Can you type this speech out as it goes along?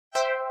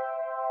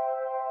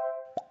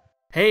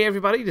Hey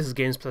everybody, this is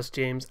Games Plus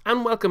James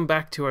and welcome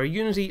back to our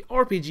Unity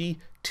RPG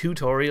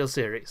tutorial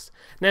series.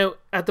 Now,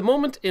 at the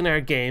moment in our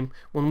game,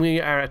 when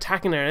we are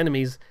attacking our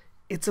enemies,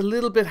 it's a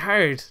little bit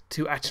hard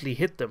to actually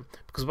hit them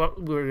because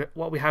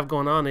what we have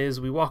going on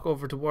is we walk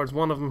over towards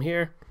one of them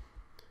here.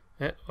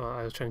 Well,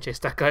 I was trying to chase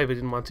that guy but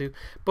didn't want to.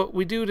 But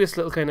we do this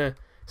little kind of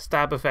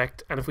stab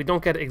effect, and if we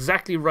don't get it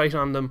exactly right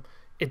on them,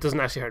 it doesn't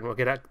actually hurt them.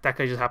 Okay, that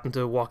guy just happened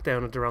to walk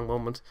down at the wrong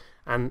moment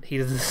and he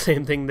does the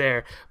same thing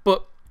there.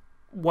 But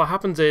what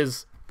happens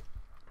is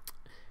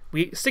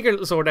we stick our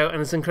little sword out and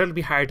it's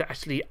incredibly hard to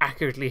actually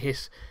accurately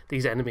hit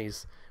these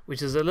enemies,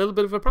 which is a little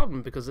bit of a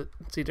problem because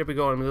see, there we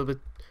go, I'm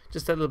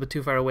just a little bit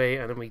too far away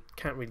and we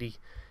can't really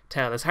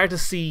tell. It's hard to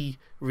see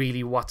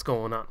really what's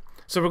going on.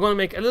 So we're going to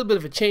make a little bit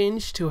of a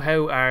change to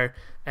how our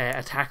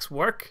attacks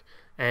work.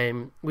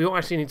 We don't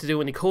actually need to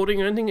do any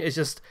coding or anything, it's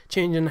just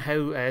changing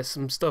how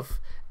some stuff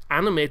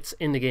animates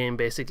in the game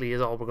basically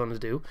is all we're going to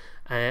do,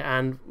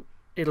 and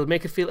it'll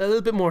make it feel a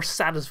little bit more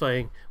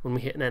satisfying when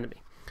we hit an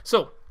enemy.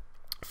 So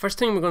first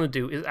thing we're going to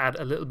do is add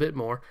a little bit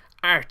more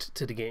art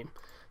to the game.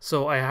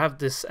 So I have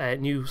this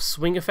new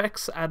swing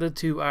effects added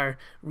to our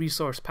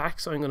resource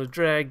pack, so I'm going to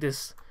drag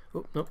this,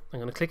 I'm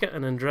going to click it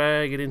and then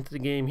drag it into the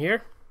game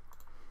here.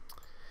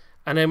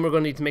 And then we're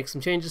going to need to make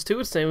some changes to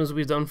it, same as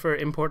we've done for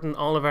importing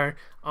all of our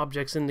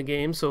objects in the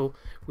game. So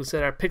we'll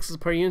set our pixels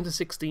per unit to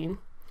 16.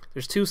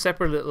 There's two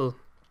separate little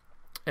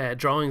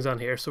drawings on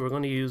here, so we're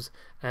going to use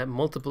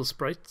multiple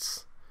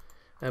sprites.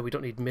 We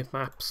don't need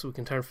maps, so we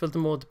can turn filter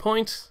mode to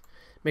point.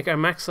 Make our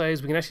max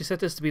size, we can actually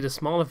set this to be the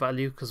smaller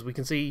value because we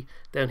can see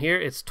down here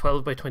it's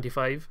 12 by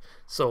 25,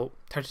 so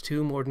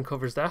 32 more than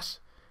covers that.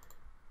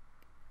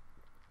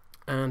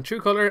 And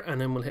true color, and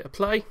then we'll hit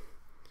apply,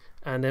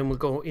 and then we'll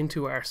go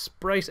into our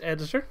sprite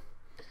editor,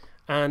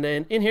 and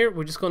then in here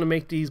we're just going to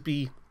make these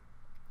be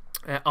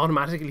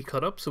automatically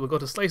cut up. So we'll go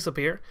to slice up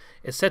here,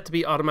 it's set to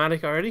be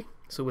automatic already,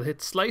 so we'll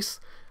hit slice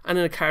and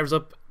then it carves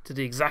up to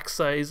the exact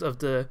size of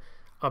the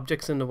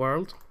objects in the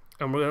world.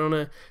 And we're going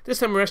to, this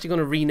time we're actually going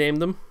to rename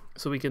them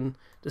so we can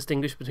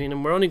distinguish between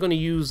them. We're only going to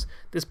use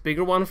this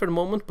bigger one for the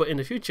moment, but in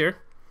the future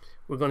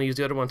we're going to use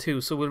the other one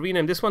too. So we'll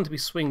rename this one to be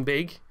swing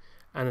big,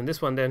 and then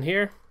this one down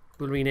here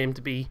we'll rename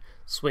to be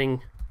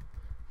swing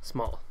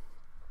small.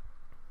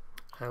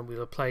 And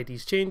we'll apply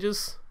these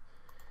changes,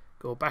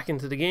 go back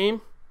into the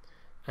game,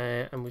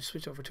 and we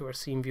switch over to our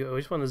scene view. I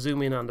just want to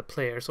zoom in on the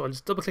player, so I'll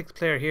just double click the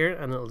player here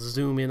and it'll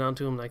zoom in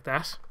onto him like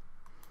that.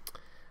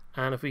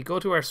 And if we go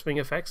to our swing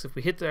effects, if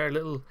we hit our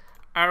little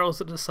arrows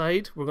to the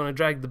side, we're going to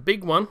drag the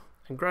big one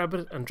and grab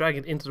it and drag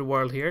it into the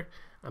world here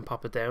and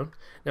pop it down.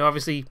 Now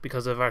obviously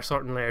because of our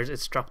sorting layers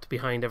it's dropped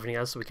behind everything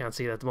else, so we can't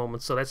see it at the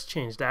moment, so let's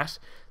change that.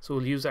 So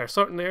we'll use our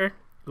sorting layer,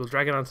 we'll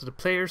drag it onto the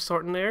player's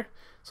sorting layer,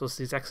 so it's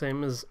the exact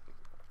same as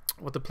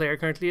what the player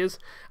currently is.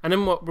 And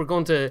then what we're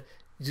going to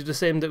do the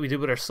same that we did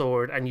with our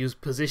sword and use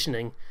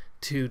positioning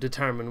to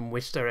determine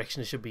which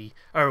direction it should be,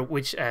 or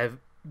which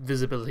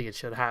visibility it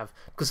should have,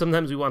 because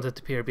sometimes we want it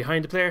to appear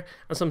behind the player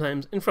and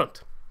sometimes in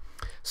front.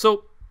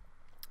 So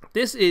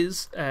this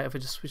is, if I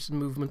just switch the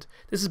movement,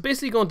 this is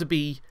basically going to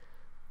be,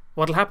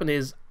 what will happen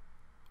is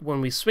when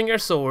we swing our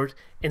sword,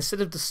 instead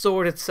of the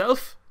sword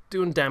itself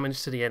doing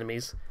damage to the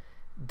enemies,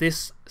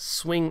 this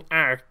swing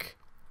arc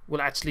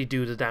will actually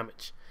do the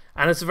damage.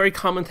 And it's a very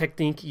common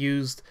technique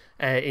used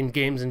in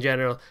games in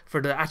general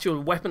for the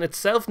actual weapon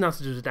itself not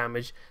to do the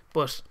damage,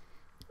 but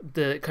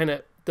the kind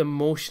of the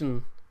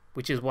motion,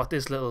 which is what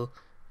this little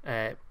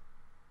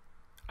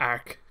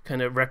arc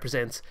kind of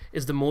represents,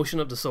 is the motion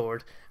of the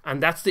sword,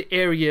 and that's the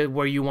area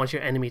where you want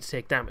your enemy to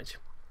take damage.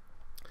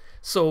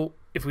 So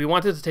if we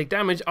want it to take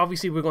damage,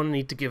 obviously we're going to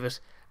need to give it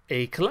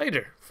a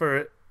collider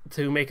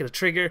to make it a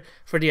trigger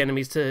for the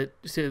enemies to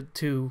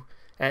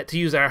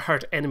use our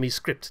hurt enemy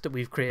script that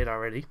we've created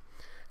already.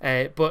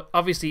 But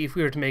obviously if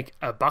we were to make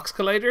a box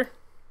collider,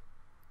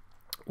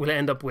 we'll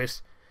end up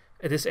with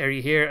this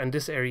area here and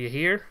this area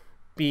here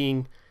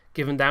being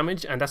given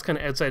damage, and that's kind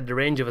of outside the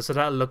range of it, so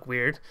that'll look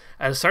weird.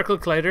 A circle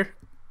collider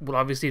will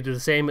obviously do the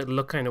same, it'll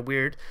look kind of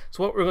weird.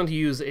 So what we're going to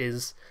use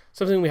is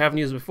something we haven't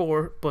used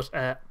before, but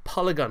a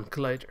Polygon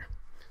Collider.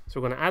 So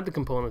we're going to add the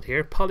component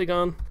here,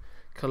 Polygon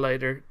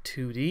Collider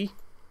 2D.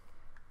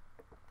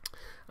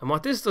 And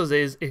what this does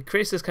is it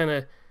creates this kind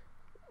of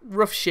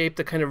rough shape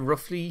that kind of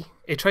roughly,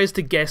 it tries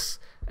to guess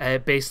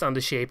based on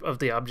the shape of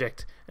the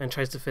object and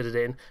tries to fit it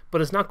in,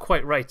 but it's not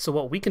quite right. So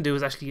what we can do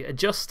is actually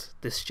adjust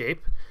this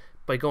shape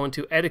by going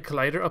to edit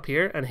collider up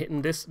here and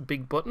hitting this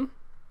big button.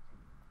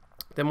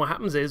 Then what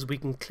happens is we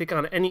can click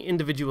on any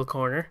individual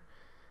corner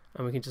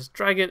and we can just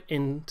drag it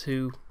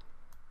into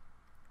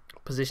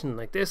position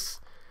like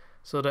this,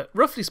 so that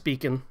roughly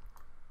speaking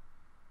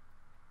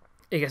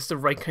it gets the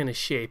right kind of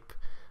shape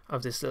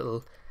of this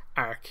little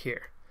arc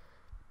here.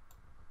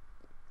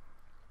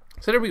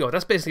 So there we go,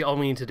 that's basically all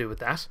we need to do with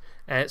that.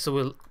 So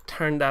we'll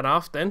turn that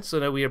off then, so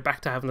that we are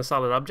back to having a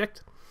solid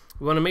object.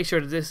 We want to make sure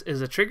that this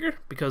is a trigger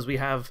because we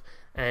have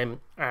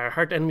our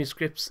hurt enemy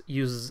scripts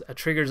uses a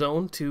trigger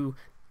zone to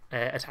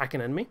attack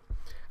an enemy.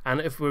 And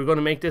if we're going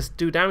to make this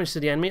do damage to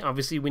the enemy,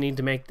 obviously we need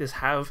to make this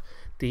have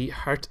the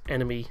hurt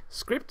enemy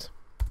script.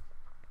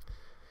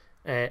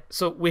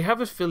 So we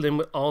have it filled in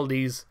with all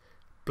these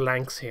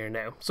blanks here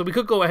now. So we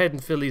could go ahead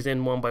and fill these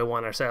in one by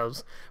one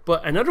ourselves.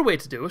 But another way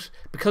to do it,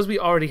 because we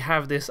already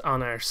have this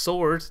on our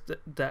sword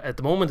that at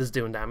the moment is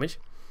doing damage,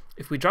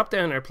 if we drop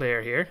down our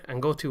player here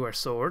and go to our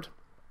sword,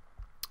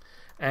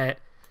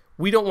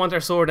 we don't want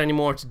our sword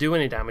anymore to do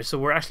any damage. So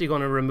we're actually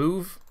going to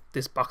remove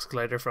this box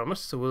collider from it.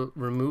 So we'll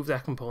remove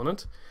that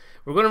component.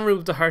 We're going to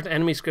remove the heart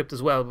enemy script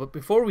as well. But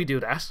before we do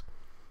that,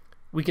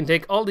 we can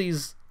take all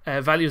these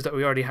values that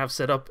we already have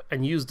set up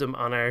and use them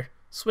on our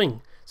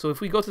swing. So if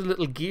we go to the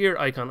little gear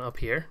icon up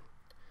here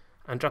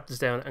and drop this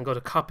down and go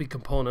to copy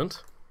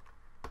component,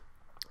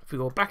 if we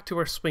go back to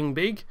our swing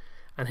big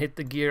and hit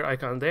the gear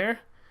icon there,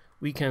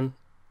 we can,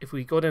 if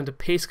we go down to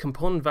paste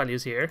component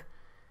values here,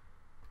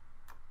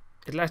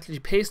 it'll actually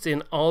paste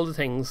in all the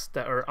things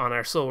that are on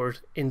our sword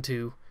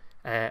into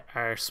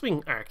our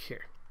swing arc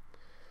here.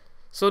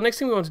 So next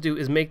thing we want to do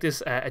is make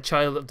this a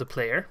child of the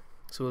player.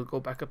 So we'll go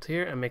back up to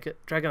here and make it,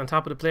 drag it on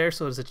top of the player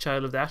so it's a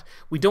child of that.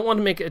 We don't want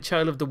to make it a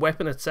child of the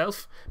weapon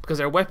itself,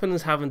 because our weapon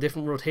is having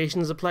different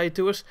rotations applied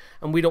to it,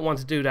 and we don't want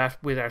to do that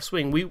with our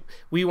swing.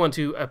 We want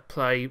to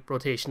apply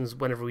rotations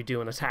whenever we do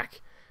an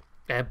attack,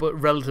 but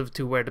relative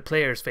to where the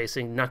player is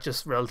facing, not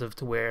just relative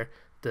to where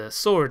the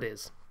sword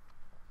is.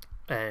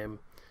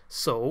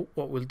 So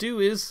what we'll do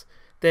is,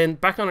 then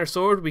back on our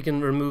sword we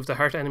can remove the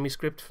heart enemy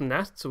script from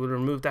that, so we'll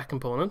remove that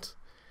component.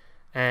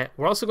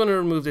 We're also going to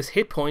remove this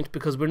hit point,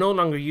 because we're no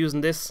longer using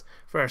this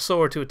for our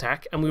sword to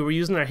attack, and we were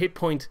using our hit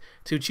point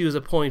to choose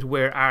a point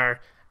where our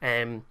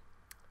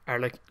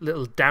like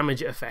little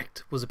damage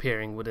effect was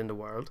appearing within the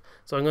world.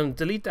 So I'm going to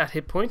delete that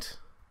hit point.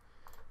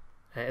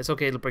 It's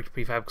okay, it'll break the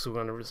prefab because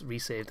we're going to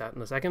resave that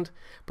in a second.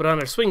 But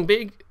on our swing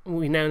big,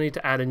 we now need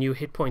to add a new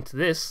hit point to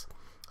this.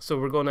 So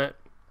we're going to,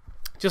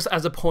 just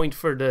as a point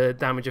for the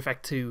damage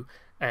effect to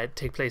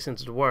take place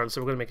into the world.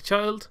 So we're going to make a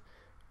child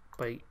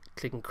by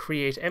clicking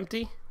create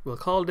empty. We'll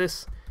call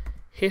this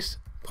hit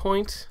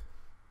point,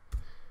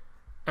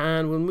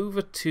 and we'll move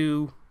it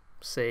to,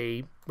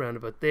 say, round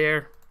about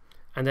there.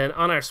 And then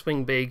on our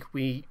swing big,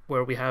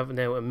 where we have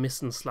now a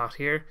missing slot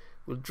here,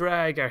 we'll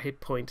drag our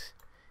hit point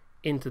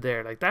into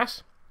there like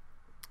that.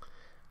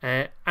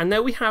 And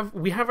now we have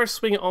our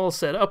swing all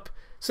set up.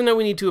 So now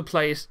we need to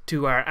apply it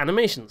to our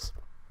animations.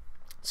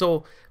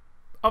 So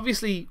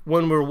obviously,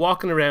 when we're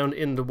walking around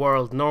in the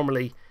world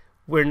normally,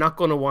 we're not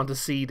going to want to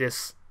see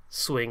this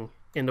swing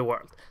in the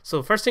world.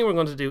 So first thing we're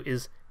going to do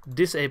is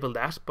disable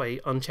that by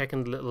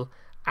unchecking the little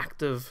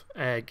active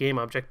game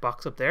object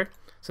box up there.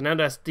 So now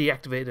that's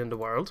deactivated in the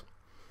world.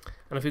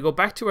 And if we go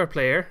back to our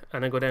player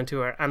and then go down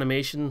to our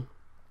animation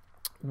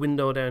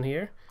window down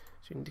here,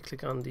 so you need to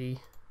click on the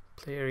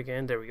player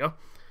again, there we go.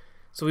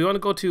 So we want to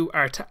go to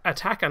our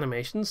attack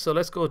animations. So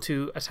let's go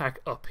to attack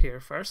up here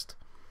first.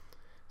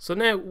 So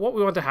now what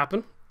we want to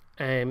happen,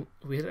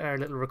 we hit our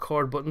little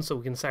record button so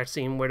we can start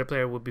seeing where the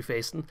player would be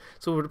facing.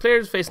 So where the player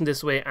is facing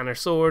this way and our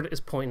sword is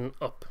pointing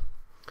up.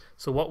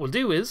 So what we'll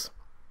do is,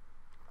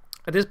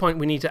 at this point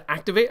we need to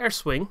activate our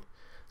swing.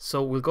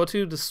 So we'll go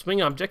to the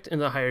swing object in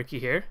the hierarchy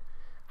here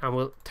and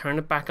we'll turn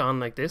it back on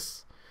like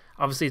this.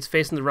 Obviously it's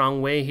facing the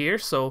wrong way here,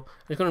 so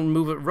I'm going to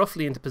move it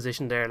roughly into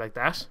position there like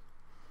that.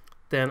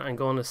 Then I'm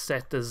going to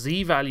set the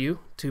Z value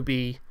to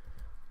be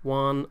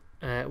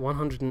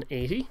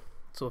 180,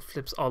 so it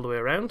flips all the way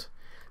around.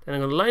 Then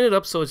I'm going to line it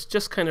up so it's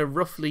just kind of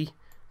roughly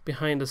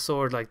behind the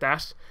sword like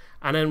that.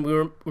 And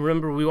then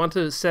remember we want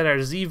to set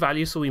our Z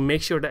value so we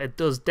make sure that it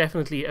does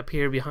definitely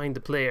appear behind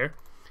the player.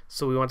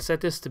 So we want to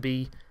set this to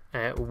be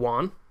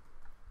 1,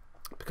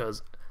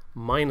 because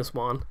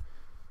 -1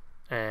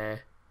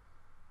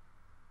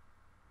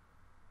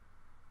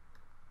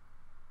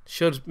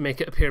 should make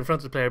it appear in front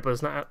of the player, but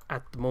it's not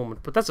at the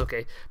moment. But that's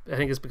okay. I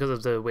think it's because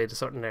of the way the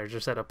certain layers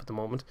are set up at the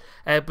moment.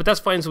 But that's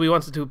fine. So we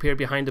want it to appear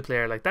behind the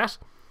player like that.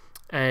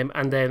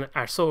 And then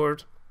our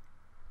sword.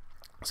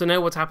 So now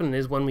what's happening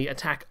is when we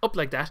attack up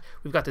like that,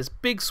 we've got this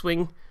big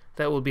swing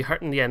that will be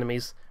hurting the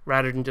enemies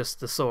rather than just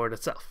the sword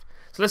itself.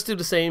 So let's do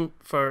the same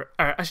for,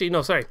 actually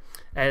no, sorry.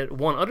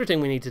 One other thing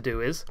we need to do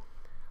is,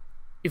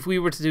 if we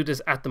were to do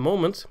this at the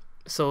moment,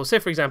 so say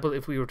for example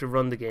if we were to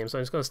run the game, so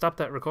I'm just going to stop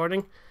that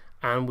recording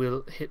and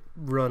we'll hit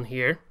run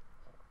here.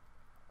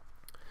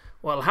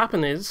 What will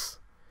happen is,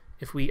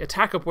 if we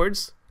attack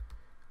upwards,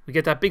 we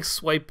get that big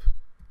swipe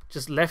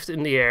just left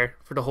in the air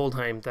for the whole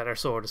time that our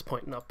sword is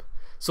pointing up.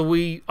 So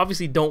we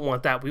obviously don't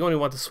want that. We only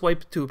want the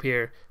swipe to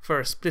appear for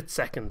a split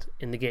second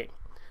in the game.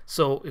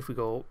 So if we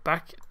go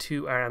back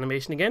to our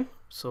animation again,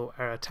 so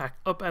our attack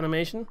up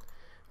animation,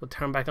 we'll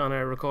turn back on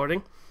our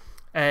recording.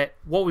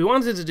 What we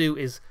wanted to do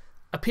is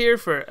appear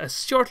for a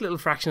short little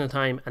fraction of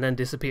time and then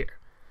disappear.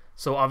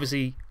 So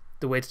obviously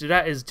the way to do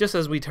that is, just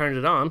as we turned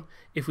it on,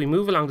 if we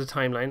move along the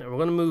timeline, and we're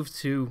going to move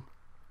to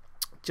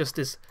just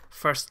this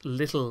first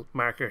little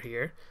marker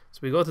here. So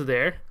we go to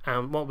there,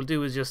 and what we'll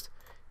do is just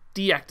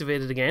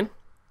deactivate it again,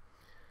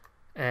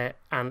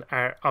 and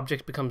our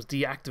object becomes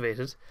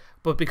deactivated.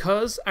 But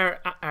because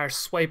our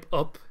swipe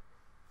up,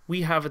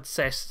 we have it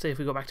set, say if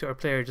we go back to our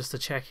player just to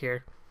check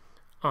here,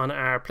 on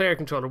our player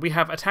controller, we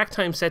have attack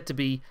time set to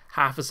be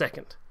 ½ a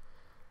second.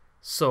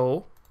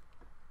 So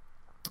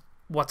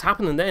what's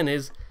happening then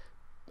is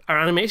our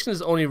animation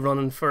is only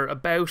running for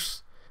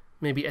about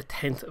maybe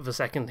 1/10 of a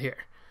second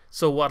here.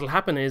 So what'll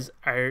happen is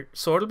our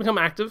sword will become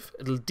active,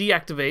 it'll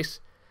deactivate,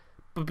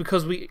 but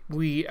because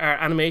our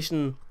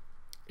animation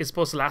is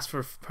supposed to last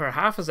for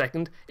half a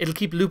second, it'll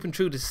keep looping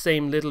through the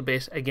same little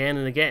bit again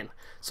and again.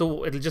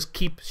 So it'll just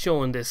keep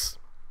showing this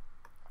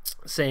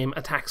same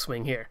attack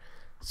swing here.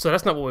 So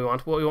that's not what we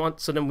want. What we want,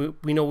 so then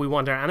we know we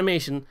want our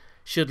animation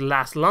should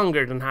last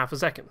longer than half a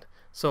second.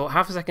 So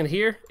half a second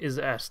here is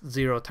at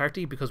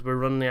 0:30 because we're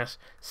running at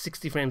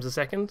 60 frames a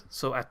second.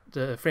 So at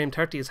the frame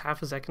 30 is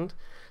half a second.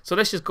 So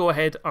let's just go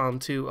ahead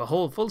onto a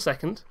whole full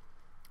second,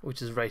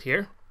 which is right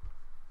here.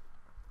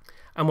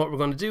 And what we're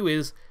going to do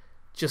is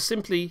just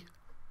simply,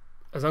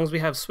 as long as we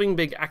have swing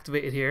big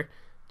activated here,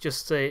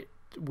 just say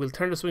we'll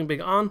turn the swing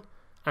big on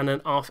and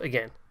then off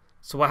again.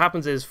 So what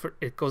happens is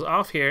it goes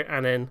off here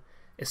and then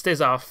it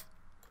stays off,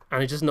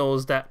 and it just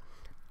knows that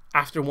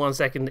after 1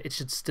 second it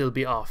should still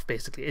be off.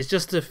 Basically, it's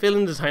just to fill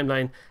in the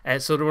timeline,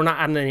 so that we're not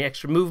adding any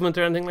extra movement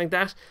or anything like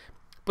that,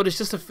 but it's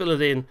just to fill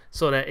it in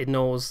so that it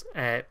knows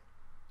so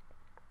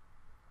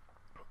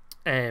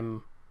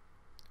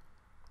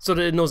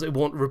that it knows it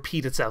won't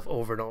repeat itself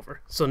over and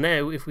over. So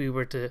now if we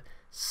were to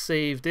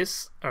save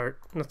this, or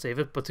not save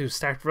it, but to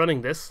start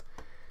running this,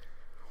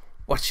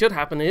 what should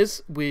happen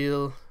is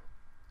we'll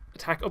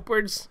attack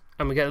upwards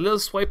and we get a little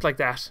swipe like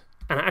that,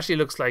 and it actually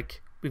looks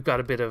like we've got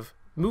a bit of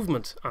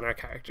movement on our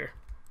character.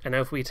 And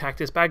now if we attack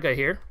this bad guy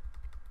here,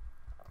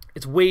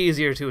 it's way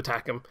easier to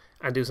attack him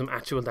and do some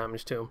actual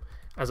damage to him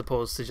as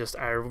opposed to just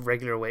our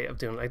regular way of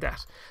doing it like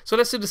that. So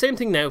let's do the same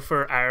thing now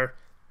for our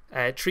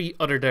 3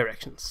 other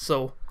directions.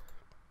 So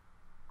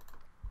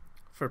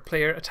for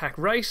player attack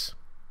right,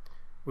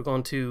 we're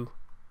going to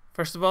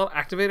first of all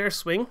activate our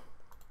swing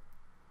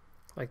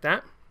like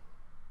that,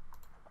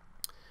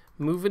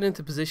 move it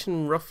into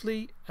position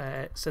roughly,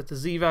 set the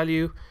Z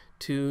value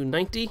to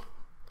 90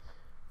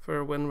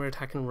 for when we're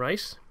attacking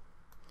right,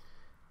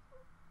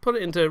 put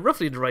it into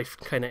roughly the right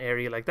kind of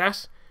area like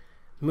that,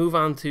 move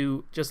on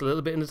to just a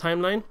little bit in the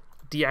timeline,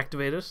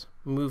 deactivate it,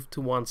 move to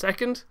 1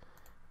 second,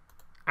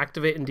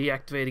 activate and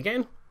deactivate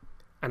again,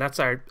 and that's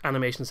our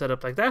animation set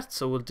up like that.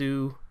 So we'll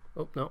do,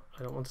 oh no,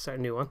 I don't want to start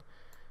a new one.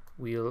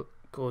 We'll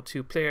go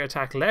to player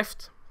attack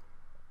left,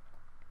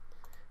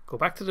 go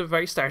back to the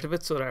very start of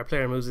it so that our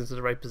player moves into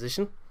the right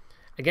position.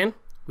 Again,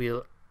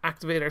 we'll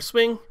activate our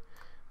swing,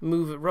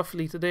 move it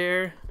roughly to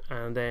there,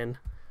 and then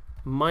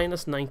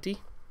minus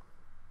 90,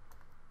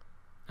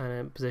 and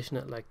then position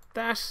it like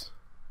that.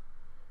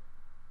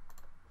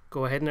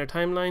 Go ahead in our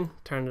timeline,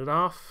 turn it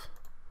off,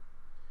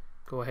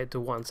 go ahead to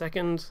 1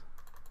 second,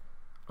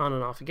 on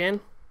and off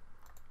again,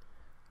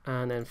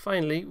 and then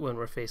finally when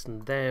we're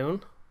facing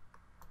down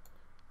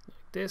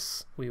like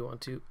this, we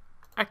want to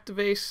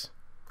activate,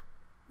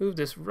 move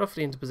this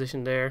roughly into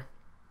position there,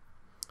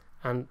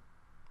 and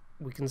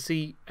we can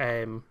see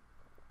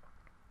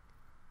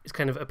it's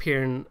kind of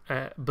appearing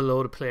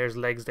below the player's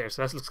legs there,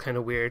 so that looks kind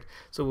of weird.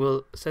 So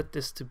we'll set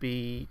this to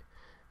be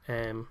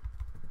 -1,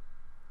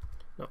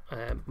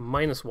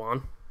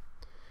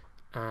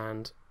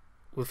 and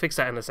we'll fix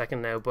that in a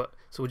second now, but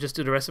so we'll just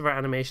do the rest of our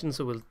animation.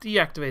 So we'll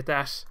deactivate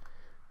that,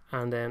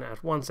 and then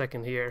at 1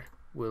 second here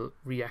we'll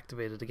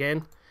reactivate it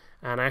again.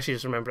 And I actually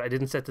just remembered I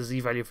didn't set the Z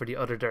value for the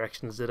other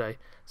directions, did I?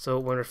 So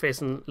when we're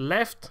facing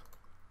left,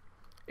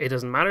 it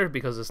doesn't matter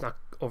because it's not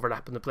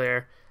overlapping the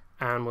player,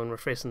 and when we're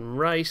facing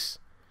right,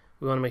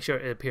 we want to make sure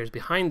it appears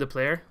behind the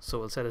player, so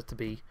we'll set it to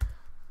be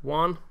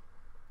 1,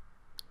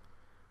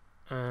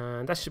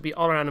 and that should be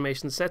all our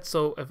animations set.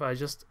 So if I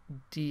just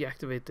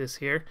deactivate this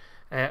here,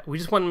 we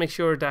just want to make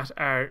sure that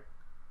our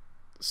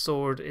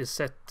sword is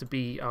set to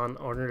be on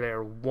order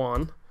layer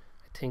 1.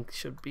 I think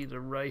should be the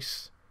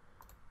right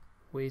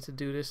way to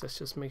do this. Let's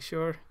just make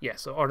sure. Yeah,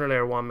 so order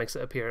layer 1 makes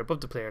it appear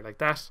above the player like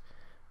that,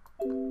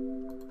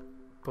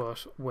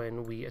 but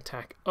when we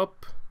attack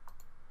up,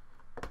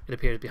 it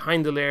appears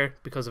behind the layer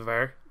because of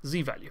our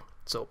Z value.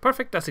 So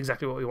perfect, that's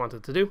exactly what we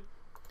wanted to do.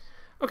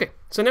 Okay,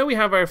 so now we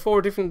have our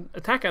 4 different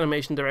attack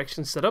animation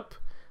directions set up.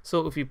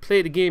 So if we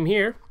play the game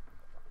here,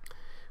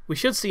 we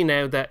should see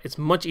now that it's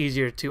much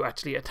easier to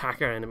actually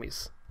attack our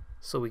enemies.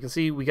 So we can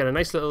see we get a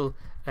nice little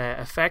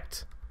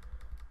effect,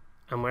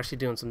 and we're actually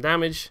doing some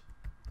damage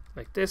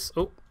like this.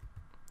 Oh,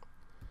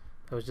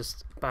 that was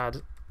just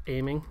bad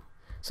aiming.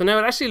 So now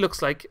it actually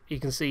looks like, you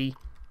can see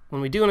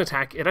when we do an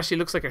attack, it actually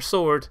looks like our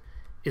sword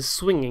is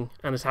swinging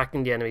and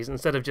attacking the enemies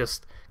instead of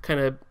just kind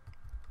of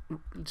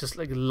just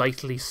like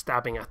lightly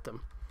stabbing at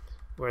them.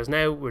 Whereas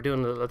now we're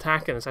doing a little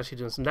attack and it's actually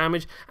doing some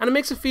damage, and it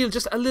makes it feel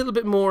just a little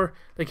bit more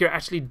like you're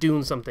actually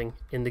doing something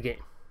in the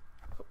game,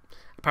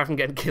 apart from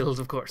getting killed,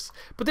 of course.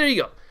 But there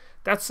you go.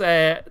 That's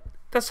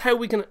how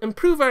we can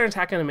improve our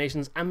attack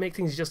animations and make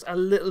things just a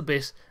little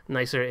bit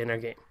nicer in our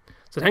game.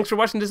 So thanks for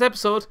watching this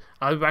episode.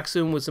 I'll be back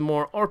soon with some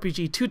more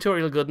RPG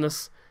tutorial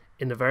goodness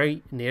in the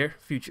very near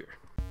future.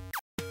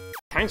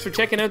 Thanks for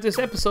checking out this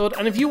episode,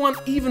 and if you want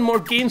even more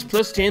Games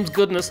Plus James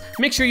goodness,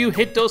 make sure you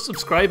hit those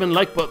subscribe and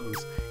like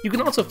buttons. You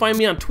can also find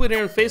me on Twitter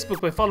and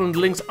Facebook by following the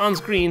links on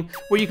screen,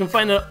 where you can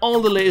find out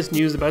all the latest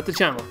news about the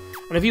channel.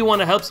 And if you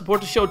want to help support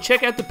the show,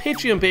 check out the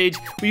Patreon page,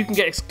 where you can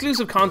get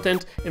exclusive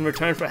content in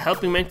return for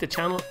helping make the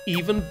channel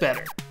even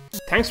better.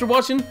 Thanks for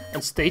watching,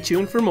 and stay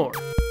tuned for more.